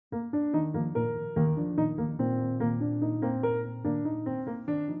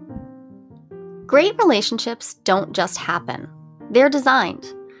Great relationships don't just happen. They're designed.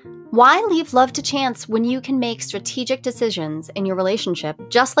 Why leave love to chance when you can make strategic decisions in your relationship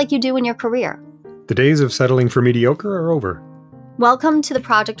just like you do in your career? The days of settling for mediocre are over. Welcome to the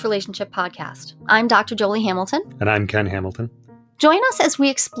Project Relationship Podcast. I'm Dr. Jolie Hamilton. And I'm Ken Hamilton. Join us as we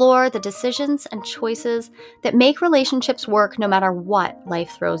explore the decisions and choices that make relationships work no matter what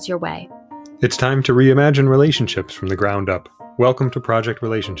life throws your way. It's time to reimagine relationships from the ground up. Welcome to Project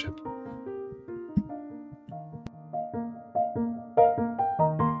Relationship.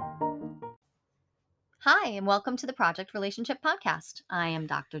 Hi, and welcome to the Project Relationship Podcast. I am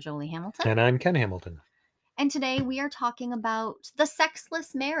Dr. Jolie Hamilton. And I'm Ken Hamilton. And today we are talking about the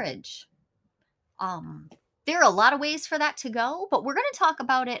sexless marriage. There are a lot of ways for that to go, but we're going to talk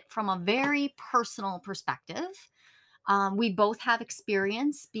about it from a very personal perspective. We both have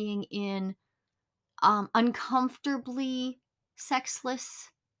experience being in uncomfortably sexless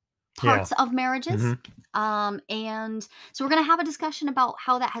parts of marriages. Mm-hmm. And so we're going to have a discussion about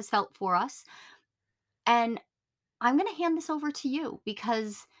how that has felt for us. And I'm going to hand this over to you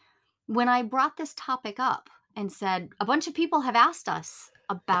because when I brought this topic up and said a bunch of people have asked us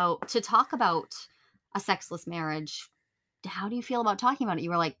to talk about a sexless marriage, how do you feel about talking about it? You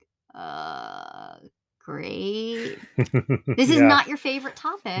were like, great. This is not your favorite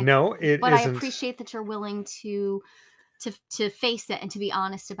topic. No, it but isn't. I appreciate that you're willing to face it and to be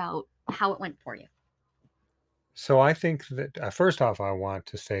honest about how it went for you. So I think that first off, I want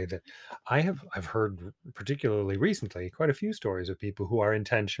to say that I've heard particularly recently quite a few stories of people who are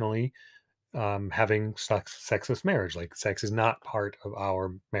intentionally having sexless marriage. Like sex is not part of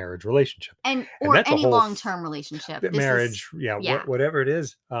our marriage relationship, or any long-term relationship. Marriage, whatever it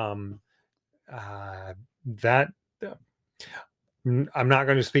is. That. I'm not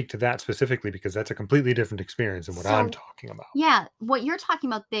going to speak to that specifically because that's a completely different experience than what I'm talking about. Yeah, what you're talking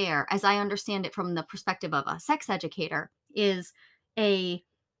about there, as I understand it from the perspective of a sex educator, is an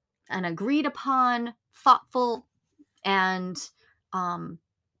agreed upon, thoughtful, and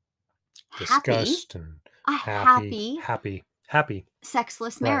discussed happy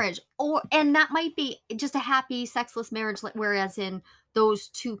sexless marriage. And that might be just a happy sexless marriage, whereas in those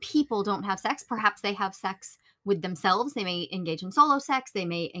two people don't have sex. Perhaps they have sex with themselves. They may engage in solo sex. They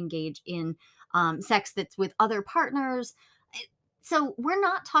may engage in sex that's with other partners. So we're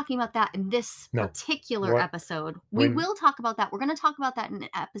not talking about that in this particular episode. We will talk about that. We're going to talk about that in an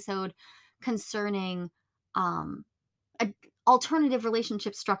episode concerning alternative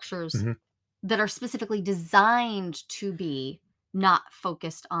relationship structures that are specifically designed to be not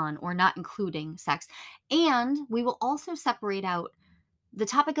focused on or not including sex. And we will also separate out the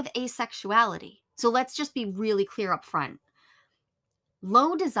topic of asexuality. So let's just be really clear up front.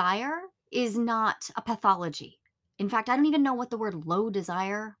 Low desire is not a pathology. In fact, I don't even know what the word low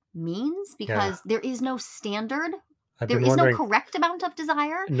desire means because there is no standard. There is no correct amount of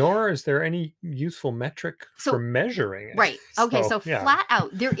desire. Nor is there any useful metric for measuring it. Right. Okay, so flat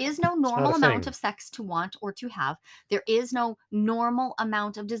out, there is no normal amount of sex to want or to have. There is no normal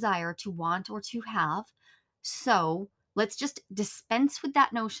amount of desire to want or to have. So let's just dispense with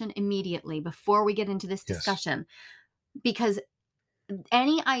that notion immediately before we get into this discussion. Because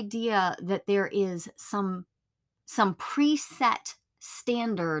any idea that there is some preset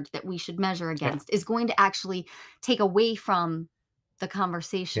standard that we should measure against is going to actually take away from the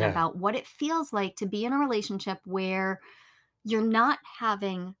conversation about what it feels like to be in a relationship where you're not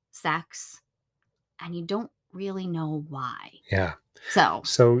having sex and you don't really know why. Yeah.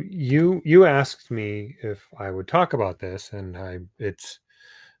 So you asked me if I would talk about this, and it's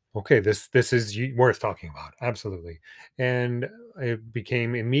okay. This is worth talking about, absolutely. And it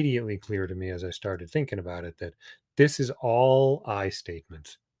became immediately clear to me as I started thinking about it that this is all I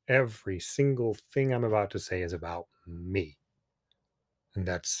statements. Every single thing I'm about to say is about me, and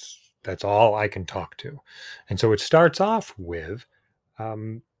that's all I can talk to. And so it starts off with,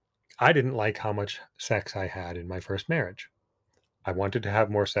 I didn't like how much sex I had in my first marriage. I wanted to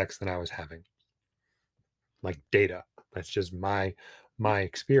have more sex than I was having. Like data. That's just my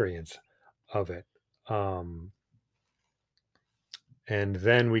experience of it. And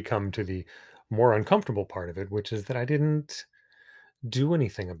then we come to the more uncomfortable part of it, which is that I didn't do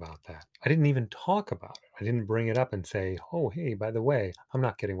anything about that. I didn't even talk about it. I didn't bring it up and say, oh, hey, by the way, I'm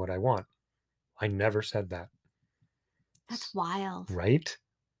not getting what I want. I never said that. That's wild. Right?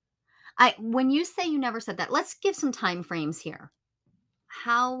 When you say you never said that, let's give some time frames here.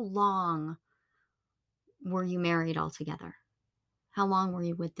 How long were you married altogether? How long were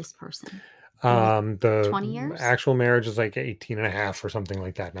you with this person? The 20 years? Actual marriage is like 18 and a half or something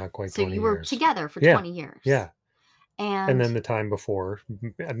like that. Not quite 20 years. So you were together for 20 years. Yeah. And And then the time before,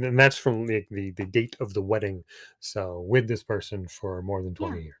 and then that's from the date of the wedding, so with this person for more than yeah,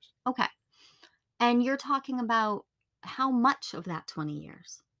 20 years. okay. And you're talking about how much of that 20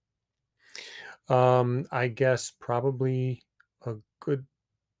 years? I guess probably a good,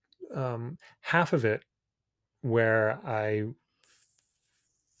 half of it where I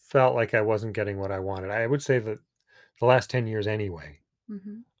felt like I wasn't getting what I wanted. I would say that the last 10 years anyway.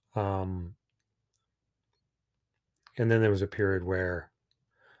 Mhm. Um, and then there was a period where,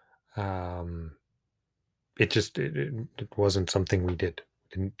 um, it wasn't something we did.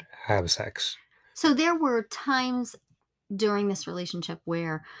 Didn't have sex. So there were times during this relationship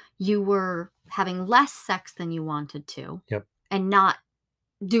where you were having less sex than you wanted to Yep. and not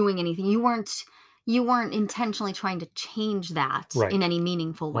doing anything. You weren't intentionally trying to change that in Right. any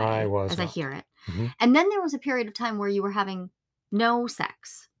meaningful I way, was as I not. hear it. Hmm. And then there was a period of time where you were having no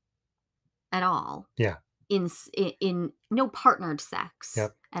sex at all, Yeah. in no partnered sex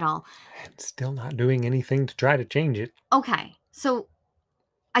Yep. at all. And still not doing anything to try to change it. Okay. So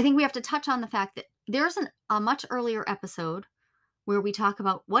I think we have to touch on the fact that there's a much earlier episode where we talk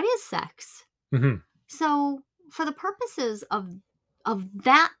about what is sex. Hmm. So, for the purposes of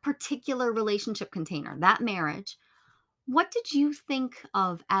that particular relationship container, that marriage, what did you think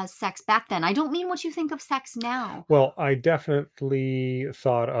of as sex back then? I don't mean what you think of sex now. Well, I definitely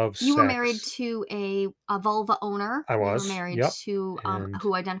thought of You were married sex. to a vulva owner. I You were was. married Yep. to And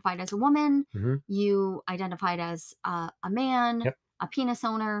who identified as a woman. mhm, You identified as a man, yep. a penis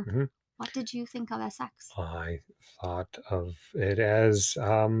owner. Mhm. What did you think of as sex? I thought of it as,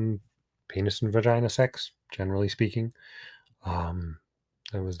 penis and vagina sex, generally speaking. Um,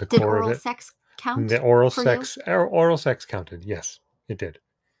 that was the Did core of oral it. sex And the count for you? oral sex counted. Yes, it did.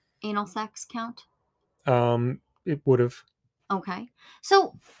 Anal sex count? It would have. Okay.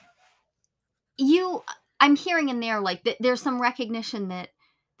 So you I'm hearing in there like that there's some recognition that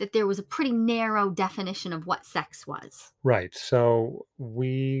there was a pretty narrow definition of what sex was. Right. So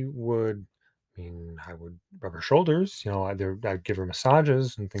I would rub her shoulders, I'd give her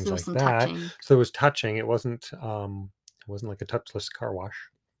massages and So things there was like some that. touching. So there was touching. It wasn't like a touchless car wash.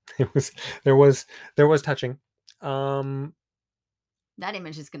 It was, there was, there was touching. Um, That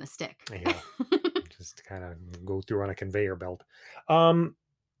image is gonna stick. yeah, just kind of go through on a conveyor belt. Um,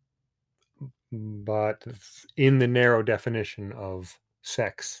 but in the narrow definition of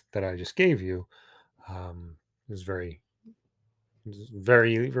sex that I just gave you, it was very,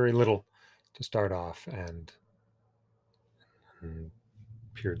 very little to start off, and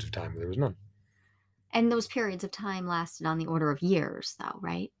periods of time where there was none. And those periods of time lasted on the order of years though,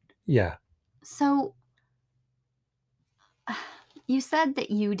 right? Yeah. So you said that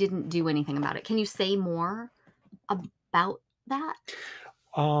you didn't do anything about it. Can you say more about that?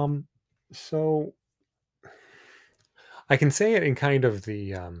 Um, so I can say it in kind of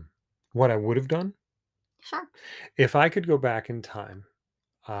the, what I would have done. Sure. If I could go back in time,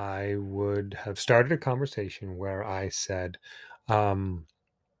 I would have started a conversation where I said, um,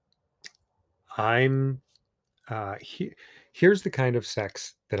 I'm, here's the kind of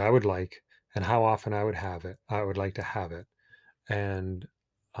sex that I would like and how often I would like to have it. And,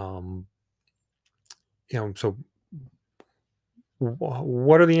 um, so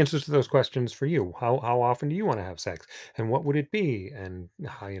what are the answers to those questions for you? How often do you want to have sex, and what would it be, and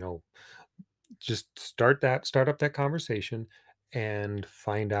how, just start up that conversation and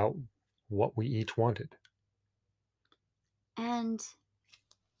find out what we each wanted. And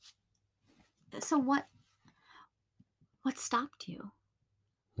so what stopped you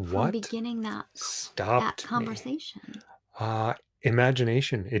from What beginning that stopped me? conversation? uh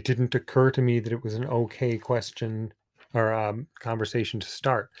Imagination. It didn't occur to me that it was an okay question or, conversation to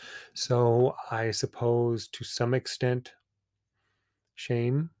start. So I suppose to some extent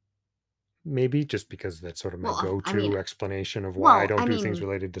shame, maybe, just because that's sort of my Well, I mean, go-to explanation of why I well, don't I do things mean,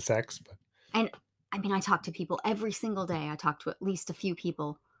 related to sex, but and I mean, I talk to people every single day. I talk to at least a few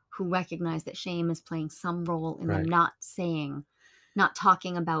people who recognize that shame is playing some role in them right. not saying, not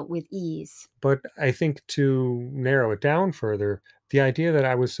talking about with ease. But I think to narrow it down further, the idea that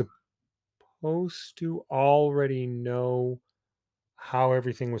I was supposed to already know how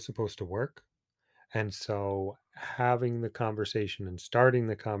everything was supposed to work, and so having the conversation and starting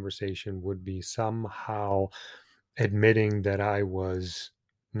the conversation would be somehow admitting that I was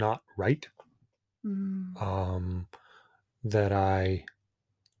not right, Mm. um, that I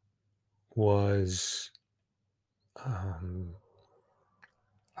was, um,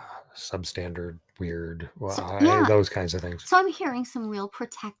 substandard, weird, So yeah, those kinds of things. so I'm hearing some real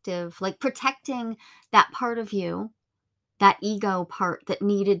protective, like protecting that part of you, that ego part that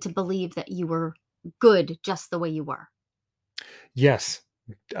needed to believe that you were good just the way you were. Yes,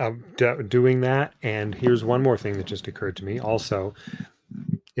 doing that. And here's one more thing that just occurred to me. Also,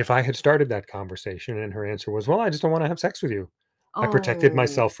 if I had started that conversation and her answer was, "Well, I just don't want to have sex with you," I protected Oh,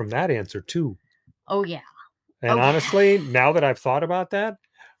 myself from that answer too. oh yeah. And Oh yeah. honestly, now that I've thought about that,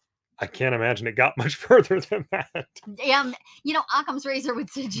 I can't imagine it got much further than that. Yeah, Occam's razor would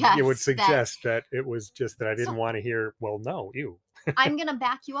It would suggest that. suggest that it was just that I didn't So want to hear, "Well, no, you." I'm gonna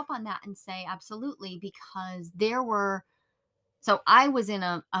back you up on that and say absolutely, because there were. So I was in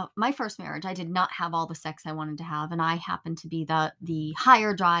a my first marriage. I did not have all the sex I wanted to have, and I happened to be the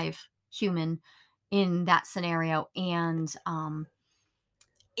higher drive human in that scenario. And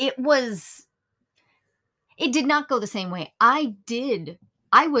it was it did not go the same way. I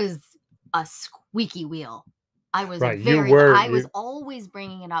was a squeaky wheel. Right, you were I was you always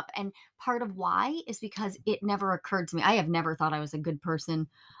bringing it up, and part of why is because it never occurred to me. I have never thought I was a good person.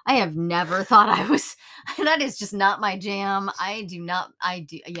 I have never thought I was. That is just not my jam.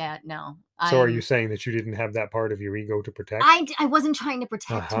 Yeah, no. so are you saying that you didn't have that part of your ego to protect? I wasn't trying to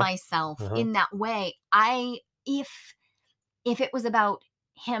protect Uh-huh, myself uh-huh. in that way. I if it was about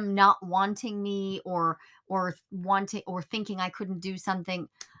him not wanting me, or wanting or thinking I couldn't do something,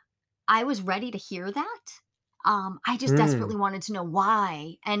 I was ready to hear that. I just Mm. desperately wanted to know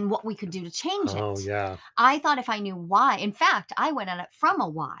why and what we could do to change Oh, it. yeah. I thought if I knew why, in fact, I went at it from a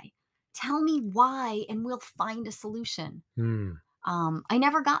why. Tell me why and we'll find a solution. Mm. I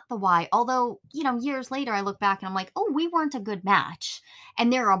never got the why. Although, years later, I look back and I'm like, oh, we weren't a good match.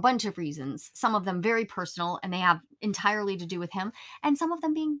 And there are a bunch of reasons, some of them very personal and they have entirely to do with him. And some of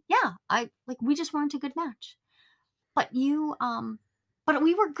them being, yeah, we just weren't a good match. But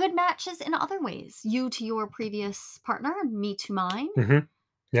we were good matches in other ways. You to your previous partner, and me to mine. Mhm.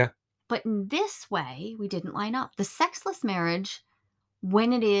 Yeah. But in this way, we didn't line up. The sexless marriage,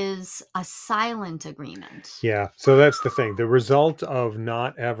 when it is a silent agreement. Yeah, so that's the thing. The result of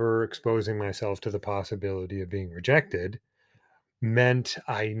not ever exposing myself to the possibility of being rejected meant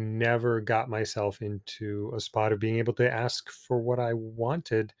I never got myself into a spot of being able to ask for what I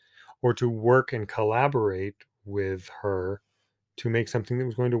wanted or to work and collaborate with her to make something that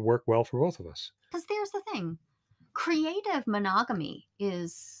was going to work well for both of us. Because there's the thing, creative monogamy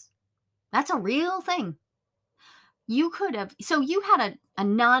that's a real thing. You had a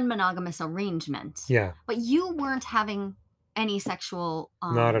non-monogamous arrangement, Yeah, but you weren't having any sexual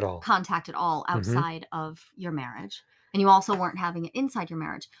not at all. contact at all Hmm. outside of your marriage, and you also weren't having it inside your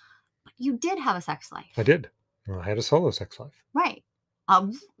marriage, but you did have a sex I life. did. Well, I had a solo sex life. Right.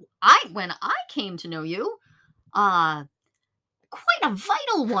 um I when I came to know you, uh quite a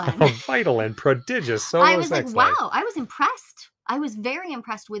vital one. A vital and prodigious I solo was like, sex life. wow, I was impressed. I was very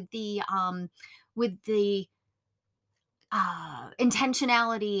impressed with the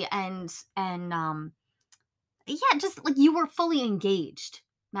intentionality, and yeah, just like you were fully engaged.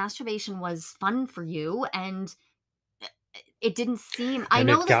 Masturbation was fun for you, and it didn't seem. I And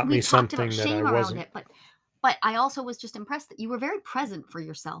know it that got me we've talked about something that I shame around wasn't. it, but I also was just impressed that you were very present for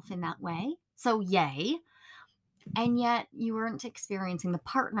yourself in that way. So yay. And yet you weren't experiencing the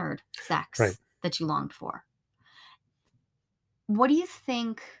partnered Right. sex that you longed for. What do you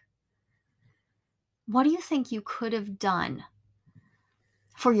think what do you think you could have done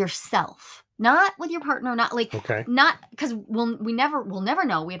for yourself? Not with your partner, Okay. not because we'll never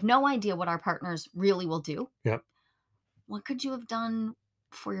know. We have no idea what our partners really will do. Yep. What could you have done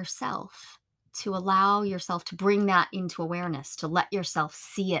for yourself to allow yourself to bring that into awareness, to let yourself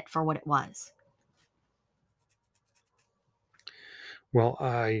see it for what it was? Well,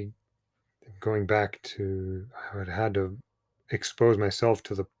 going back to, I would have had to expose myself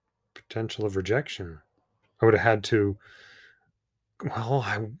to the potential of rejection. I would have had to, well,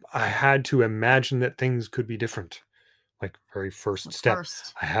 I had to imagine that things could be different. Like very The first step,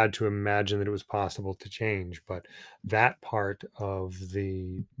 first. I had to imagine that it was possible to change. But that part of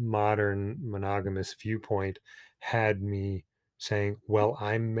the modern monogamous viewpoint had me saying, well,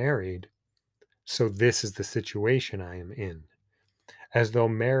 I'm married. So this is the situation I am in. As though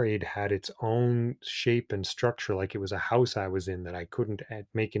married had its own shape and structure, like it was a house I was in that I couldn't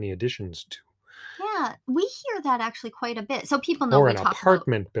make any additions to, Yeah, we hear that actually quite a bit. So people know or we an talk about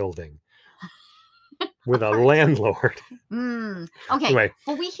apartment building with a apart. landlord. Okay. Anyway,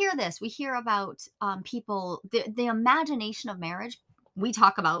 Well, we hear this. We hear about people, the imagination of marriage. We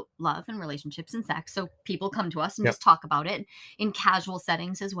talk about love and relationships and sex. So people come to us and yep. just talk about it in casual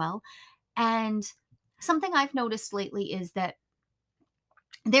settings as well. And something I've noticed lately is that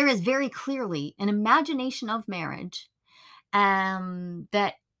there is very clearly an imagination of marriage,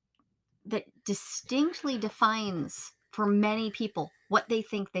 that distinctly defines for many people what they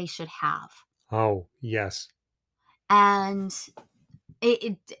think they should have. Oh, yes. And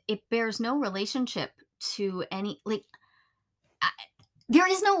it bears no relationship to any, like, I,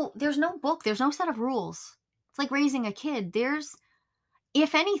 there's no book, there's no set of rules. It's like raising a kid. There's,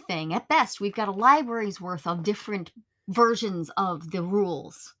 if anything, at best, we've got a library's worth of different versions of the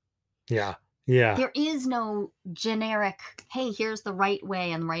rules. Yeah. Yeah. There is no generic, hey, here's the right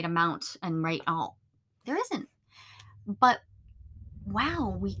way and right amount and right all. There isn't. But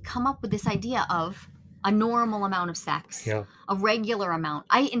wow, we come up with this idea of a normal amount of sex, Yeah. a regular amount.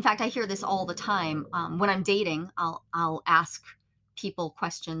 In fact, I hear this all the time. When I'm dating, I'll ask people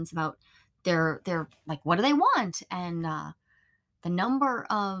questions about their like, what do they want, and the number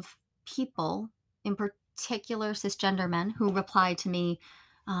of people, in particular cisgender men, who reply to me,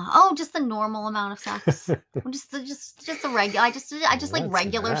 "Oh, just the normal amount of sex, well, just the regular. I just like What's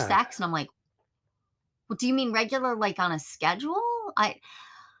regular that? sex," and I'm like, "Well, do you mean regular like on a schedule?" I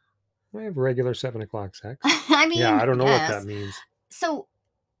I have regular 7 o'clock sex. I Yeah, mean, I don't know what that yes. means. So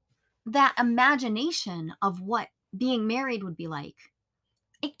that imagination of what being married would be like,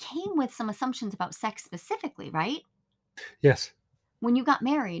 it came with some assumptions about sex specifically, right? Yes. When you got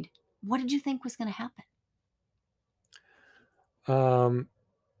married, what did you think was going to happen? Um,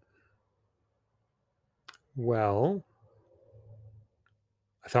 well,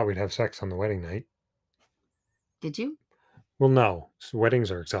 I thought we'd have sex on the wedding night. Did you? Well, no.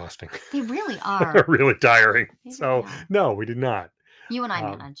 Weddings are exhausting. They really They're are. really tiring. They really So, are. no, we did not. You and I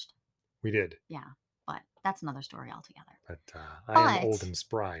Um, managed. we did, Yeah, but that's another story altogether. but I am old But and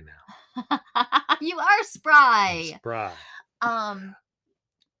spry now. you are I'm spry. spry. Um,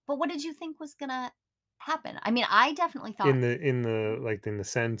 but what did you think was going to happen? I mean, I definitely thought, In the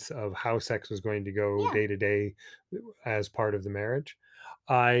sense of how sex was going to go yeah. day to day as part of the marriage.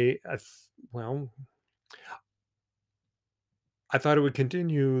 Well, I thought it would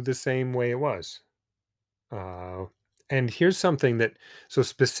continue the same way it was. Uh, and here's something that, so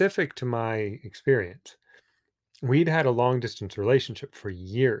specific to my experience, we'd had a long distance relationship for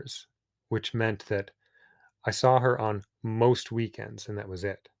years, which meant that I saw her on most weekends and that was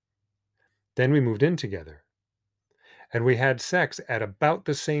it. Then we moved in together and we had sex at about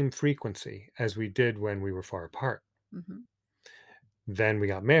the same frequency as we did when we were far apart. Mhm. Then we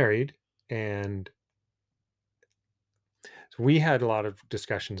got married and so we had a lot of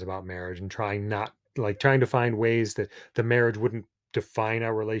discussions about marriage and trying to find ways that the marriage wouldn't define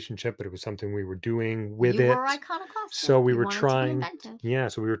our relationship, but it was something we were doing with You were it. iconoclastic. So we You were wanted to be trying, inventive. yeah,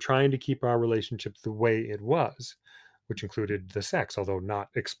 so we were trying to keep our relationship the way it was, which included the sex, although not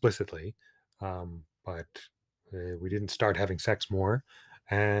explicitly. But we didn't start having sex more.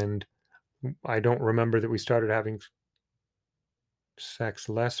 And I don't remember that we started having sex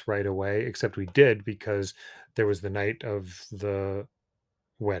less right away, except we did because there was the night of the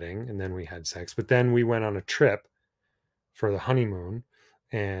wedding and then we had sex. But then we went on a trip for the honeymoon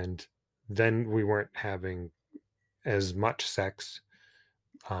and then we weren't having as much sex.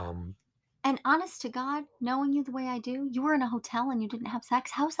 Um, And honest to God, knowing you the way I do, you were in a hotel and you didn't have sex.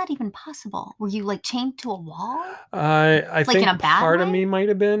 How is that even possible? Were you like chained to a wall? I Like in a think bad part of way? me might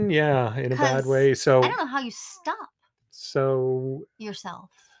have been, yeah, in a bad Because way. I don't know how you stop So yourself.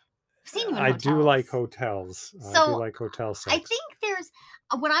 I've seen you in I do like hotels. hotels. I do So like hotel I sex. think there's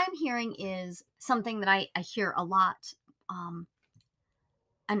what I'm hearing is something that I hear a lot, um,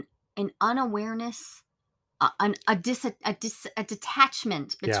 an, an unawareness, a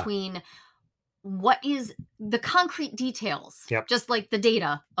detachment Yeah. between what is the concrete details, Yep. just like the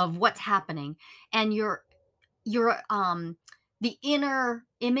data of what's happening, and your the inner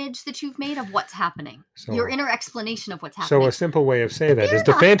image that you've made of what's happening, your So inner explanation of what's So a happening. simple way of saying that is They're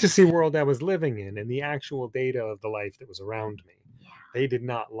the not. fantasy world I was living in and the actual data of the life that was around me. Yeah. They did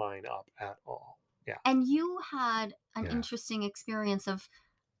not line up at all. Yeah. And you had an Yeah. interesting experience of,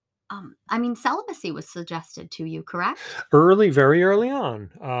 I mean, celibacy was suggested to you, correct? Very early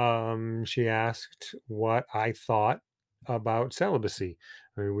on, she asked what I thought about celibacy.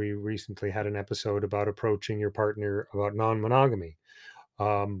 I mean, we recently had an episode about approaching your partner about non-monogamy.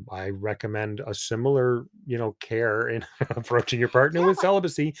 I recommend a similar, care in approaching your partner Yeah, with what?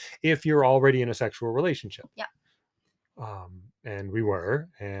 celibacy if you're already in a sexual relationship. Yeah. And we were,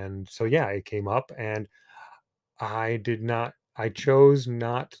 and so yeah, it came up, and I chose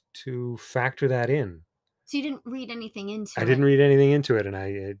not to factor that in. So you didn't read anything I into didn't it read anything into it, and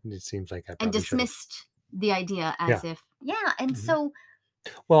it seems like I and probably should have. dismissed the idea Yeah. as if, yeah. And Mhm. so,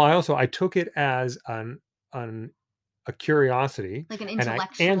 Well, I took it as an a curiosity, like an and I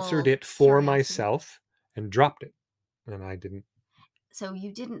answered intellectual it for curiosity. myself and dropped it, and I didn't. So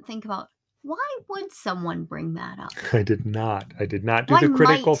you didn't think about. Why would someone bring that up? I did not. I did not do Why the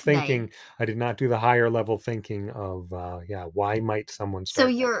critical might they? thinking. I did not do the higher level thinking of, yeah, why might someone So start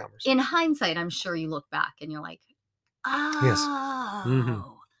that you're in conversation? hindsight, I'm sure you look back and you're like, Yes. Hmm.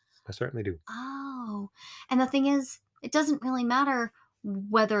 "Oh, I certainly do. oh." And the thing is, it doesn't really matter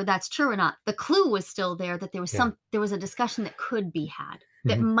whether that's true or not. The clue was still there that Yeah. there was a discussion that could be had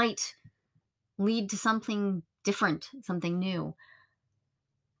that Hmm. might lead to something different, something new.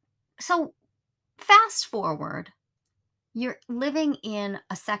 So, fast forward, you're living in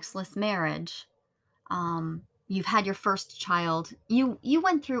a sexless marriage. You've had your first child. You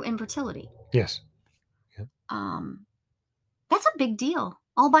went through infertility. Yes. Yeah. Um, that's a big deal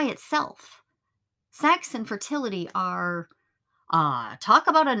all by itself. Sex and fertility are talk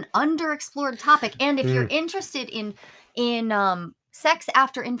about an underexplored topic. And if you're Mm, interested in sex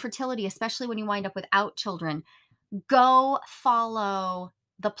after infertility, especially when you wind up without children, go follow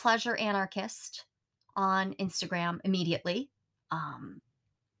the Pleasure Anarchist on Instagram immediately. Um,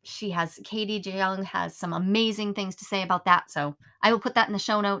 Katie Young has some amazing things to say about that. So I will put that in the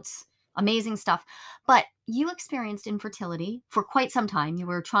show notes. Amazing stuff. But you experienced infertility for quite some time. You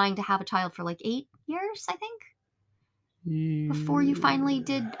were trying to have a child for like 8 years, I think, before you finally yeah.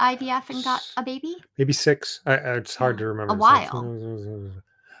 did IVF and got a baby. Maybe 6. It's hard Yeah, to a remember. It's like, while.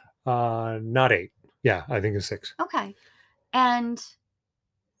 not 8. Yeah, I think it's 6. Okay. And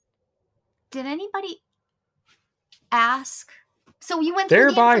did anybody ask? So you went through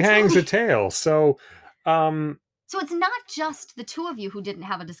the Thereby hangs a infertility. tale. So, um, So it's not just the two of you who didn't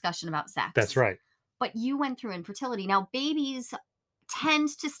have a discussion about that's sex, right. but you went through infertility. Now, babies tend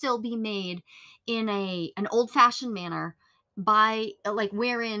to still be made in an old-fashioned manner by like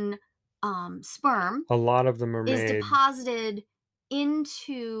wherein sperm A lot of them are is made, deposited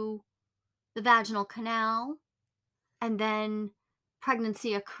into the vaginal canal and then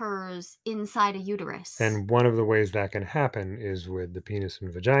pregnancy occurs inside a uterus and one of the ways that can happen is with the penis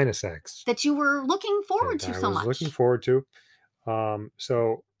and vagina sex that you were looking forward that to I so was looking much. forward to.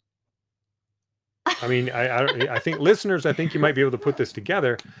 So I mean, I think listeners, I think you might be able to put this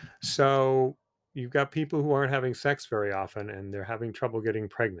together. So you've got people who aren't having sex very often, and they're having trouble getting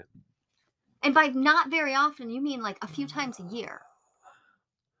pregnant. And by not very often, you mean like a few times a year.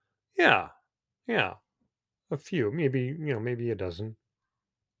 Yeah, yeah, a few, maybe maybe a dozen.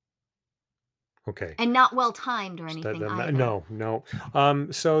 Okay, And not well timed or so anything either. no, no.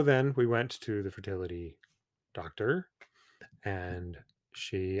 So then we went to the fertility doctor, and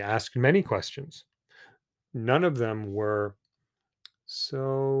she asked many questions. None of them were,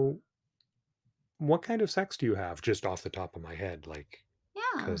 so what kind of sex do you have? Just off the top of my head, like, Yeah.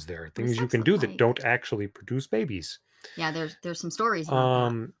 because there are What does things you sex can look do that like? don't actually produce babies. Yeah, there's some stories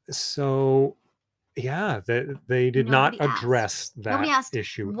about that. So yeah, they did not Nobody asked. address Nobody that asked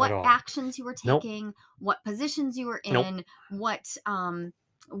issue at what all. actions you were Nope, taking, what positions you were nope. in, what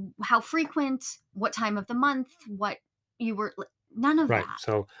how frequent, what time of the month, what you were none of Right. that.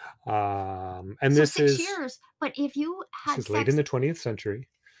 So, and So this 6 is years, but if you this had is late in sex the 20th century.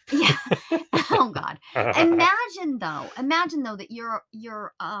 yeah. Oh god. Imagine though that you're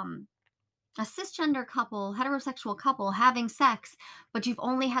a cisgender couple, heterosexual couple having sex, but you've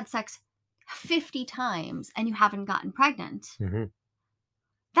only had sex 50 times and you haven't gotten pregnant. Hmm.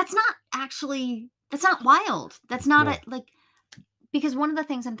 That's not wild. That's not a No. like because one of the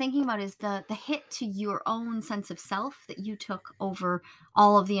things I'm thinking about is the hit to your own sense of self that you took over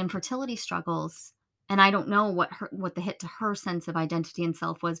all of the infertility struggles. And I don't know what the hit to her sense of identity and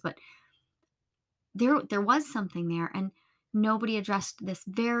self was, but there was something there and nobody addressed this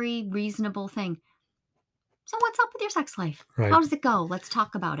very reasonable thing. So what's up with your sex life? How Right. does it go? Let's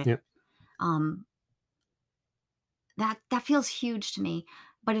talk about it. Yep. Um, that feels huge to me,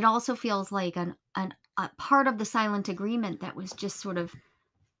 but it also feels like a part of the silent agreement that was just sort of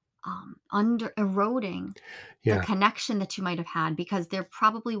under eroding the Yeah. connection that you might have had because there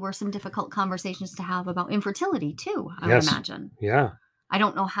probably were some difficult conversations to have about infertility too. I would Yes. imagine. Yeah. I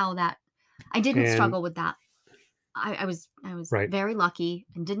don't know how that. I didn't And struggle with that. I was right. very lucky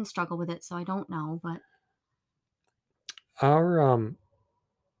and didn't struggle with it, so I don't know. But Our um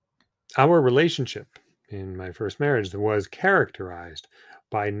our relationship in my first marriage was characterized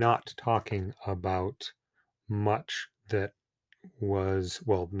by not talking about much that was,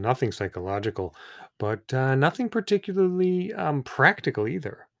 well, nothing psychological, but nothing particularly practical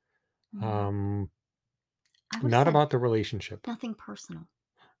either. mm, Um, I would have Not said about the relationship. nothing personal.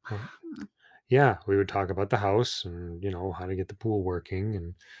 Right. Yeah, we would talk about the house and how to get the pool working,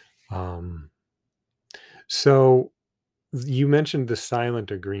 and so you mentioned the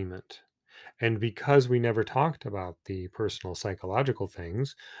silent agreement, And because we never talked about the personal psychological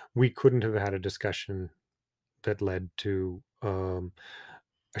things, we couldn't have had a discussion that led to a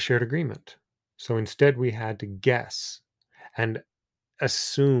shared agreement. So instead, we had to guess and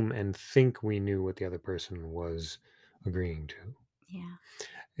assume and think we knew what the other person was agreeing to. Yeah.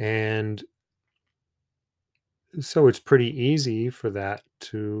 And so it's pretty easy for that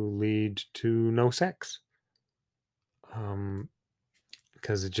to lead to no sex.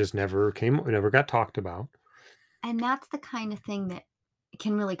 Because it just it never got talked about. And that's the kind of thing that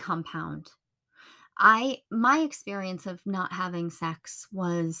can really compound. My experience of not having sex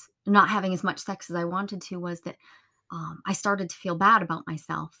was not having as much sex as I wanted to was that I started to feel bad about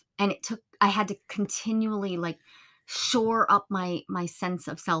myself, and I had to continually like shore up my sense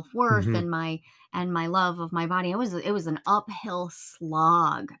of self-worth Hmm. and my love of my body. It was an uphill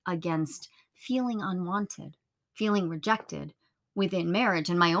slog against feeling unwanted, feeling rejected within marriage.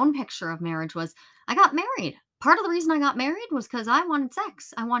 And my own picture of marriage was I got married. Part of the reason I got married was because I wanted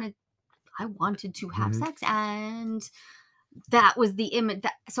sex. I wanted to have Hmm. sex, and that was the image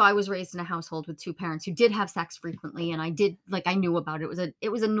that, so I was raised in a household with two parents who did have sex frequently, and I knew about it. It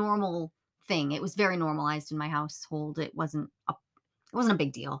was a normal thing. It was very normalized in my household. It wasn't a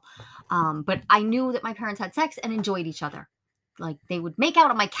big deal. But I knew that my parents had sex and enjoyed each other. Like they would make out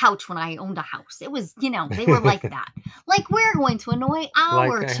on my couch when I owned a house. It was, they were like that. Like we're going to annoy Like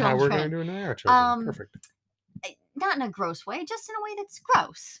our how we're going children. to annoy our children. Um Perfect. Not in a gross way, just in a way that's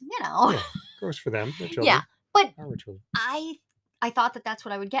gross. Yeah. Gross for them, their Yeah. children, But our children. I I thought that that's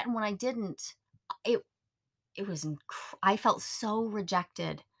what I would get, and when I didn't, it it was I felt so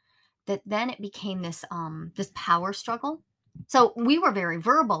rejected that then it became this power struggle. So we were very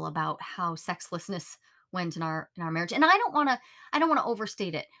verbal about how sexlessness went in our marriage, and I don't want to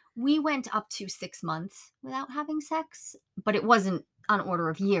overstate it. We went up to 6 months without having sex, but it wasn't on order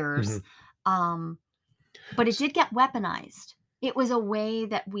of years. Hmm. Um, but it did get weaponized. It was a way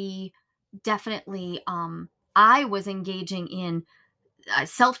that we definitely I was engaging in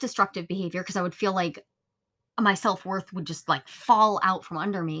self-destructive behavior because I would feel like my self-worth would just like fall out from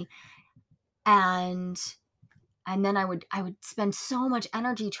under me, and then I would spend so much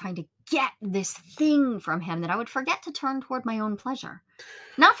energy trying to get this thing from him that I would forget to turn toward my own pleasure.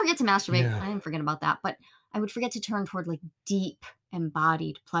 Not forget to masturbate, Yeah. I didn't forget about that, but I would forget to turn toward like deep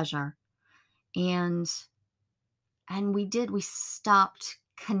embodied pleasure. And we stopped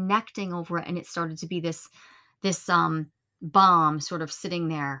connecting over it, and it started to be this bomb sort of sitting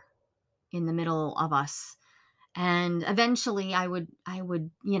there in the middle of us. And eventually I would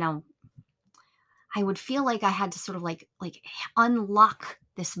feel like I had to sort of like unlock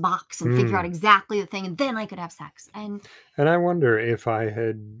this box and figure out Mm. exactly the thing, and then I could have sex. And And I wonder if I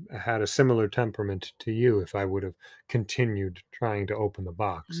had had a similar temperament to you, if I would have continued trying to open the I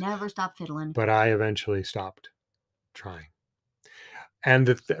box. never stop fiddling. But I eventually stopped trying. And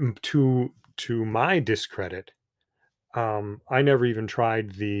to my discredit, I never even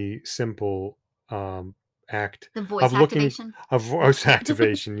tried the simple act The voice of looking activation. of voice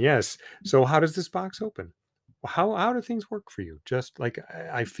activation. Yes. So how does this box open? How do things work for you? Just like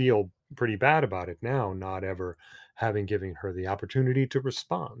I feel pretty bad about it now, not ever having given her the opportunity to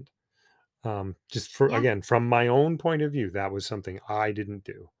respond. Just for Yeah. again, from my own point of view, that was something I didn't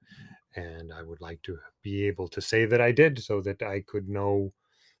do, and I would like to be able to say that I did, so that I could know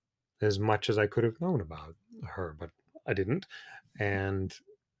as much as I could have known about her, but I didn't. And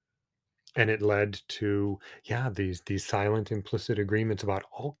it led to, yeah, these silent implicit agreements about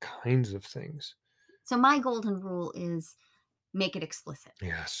all kinds of things. So my golden rule is make it explicit.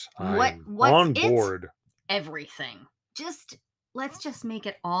 Yes, I am What's on it? board. Everything. Just let's just make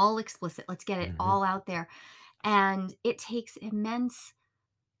it all explicit. Let's get it Hmm. all out there. And it takes immense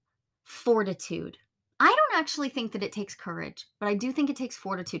fortitude. I don't actually think that it takes courage, but I do think it takes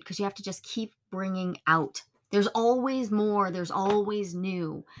fortitude because you have to just keep bringing out. There's always more, there's always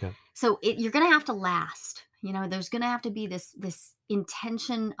new. Yeah. So you're going to have to last. There's going to have to be this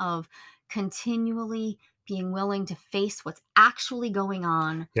intention of continually being willing to face what's actually going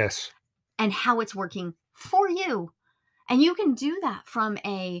on Yes. and how it's working for you. And you can do that from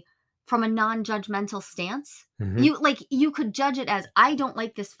a non-judgmental stance. Hmm. You could judge it as I don't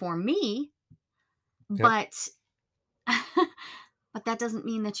like this for me, Yep. but but that doesn't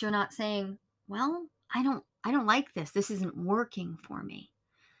mean that you're not saying, well, I don't like this. This isn't working for me.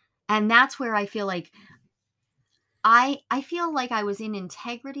 And that's where I feel like I was in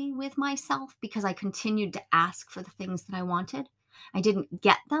integrity with myself because I continued to ask for the things that I wanted. I didn't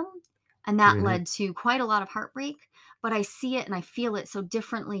get them, and that Hmm. led to quite a lot of heartbreak, but I see it and I feel it so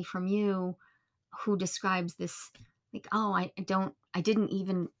differently from you, who describes this like, "Oh, I didn't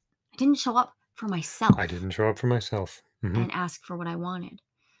even I didn't show up for myself. I didn't show up for myself. And ask for what I wanted.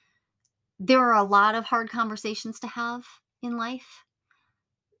 There are a lot of hard conversations to have in life.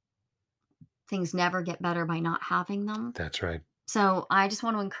 Things never get better by not having them. That's right. So I just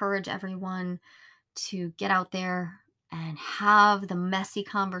want to encourage everyone to get out there and have the messy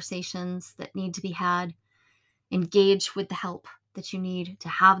conversations that need to be had. Engage with the help that you need to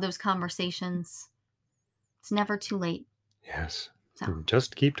have those conversations. It's never too late. Yes. So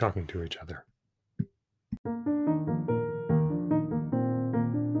Just keep talking to each other.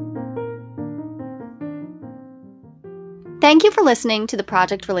 thank you for listening to the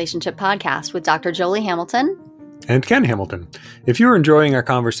Project Relationship Podcast with Dr. Jolie Hamilton and Ken Hamilton. If you're enjoying our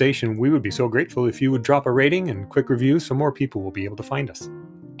conversation, we would be so grateful if you would drop a rating and quick review so more people will be able to find us.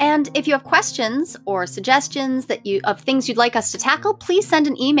 And if you have questions or suggestions of things you'd like us to tackle, please send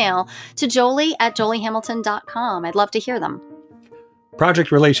an email to jolie@joliehamilton.com. I'd love to hear them.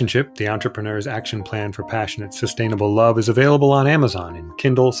 Project Relationship, the Entrepreneur's Action Plan for Passionate, Sustainable Love, is available on Amazon in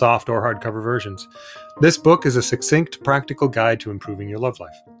Kindle, soft, or hardcover versions. This book is a succinct, practical guide to improving your love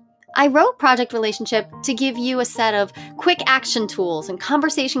life. I wrote Project Relationship to give you a set of quick action tools and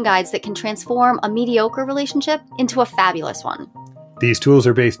conversation guides that can transform a mediocre relationship into a fabulous one. These tools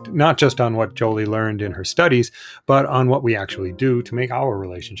are based not just on what Jolie learned in her studies, but on what we actually do to make our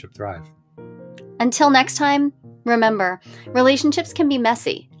relationship thrive. Until next time, remember, relationships can be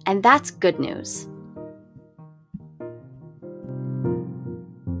messy, and that's good news.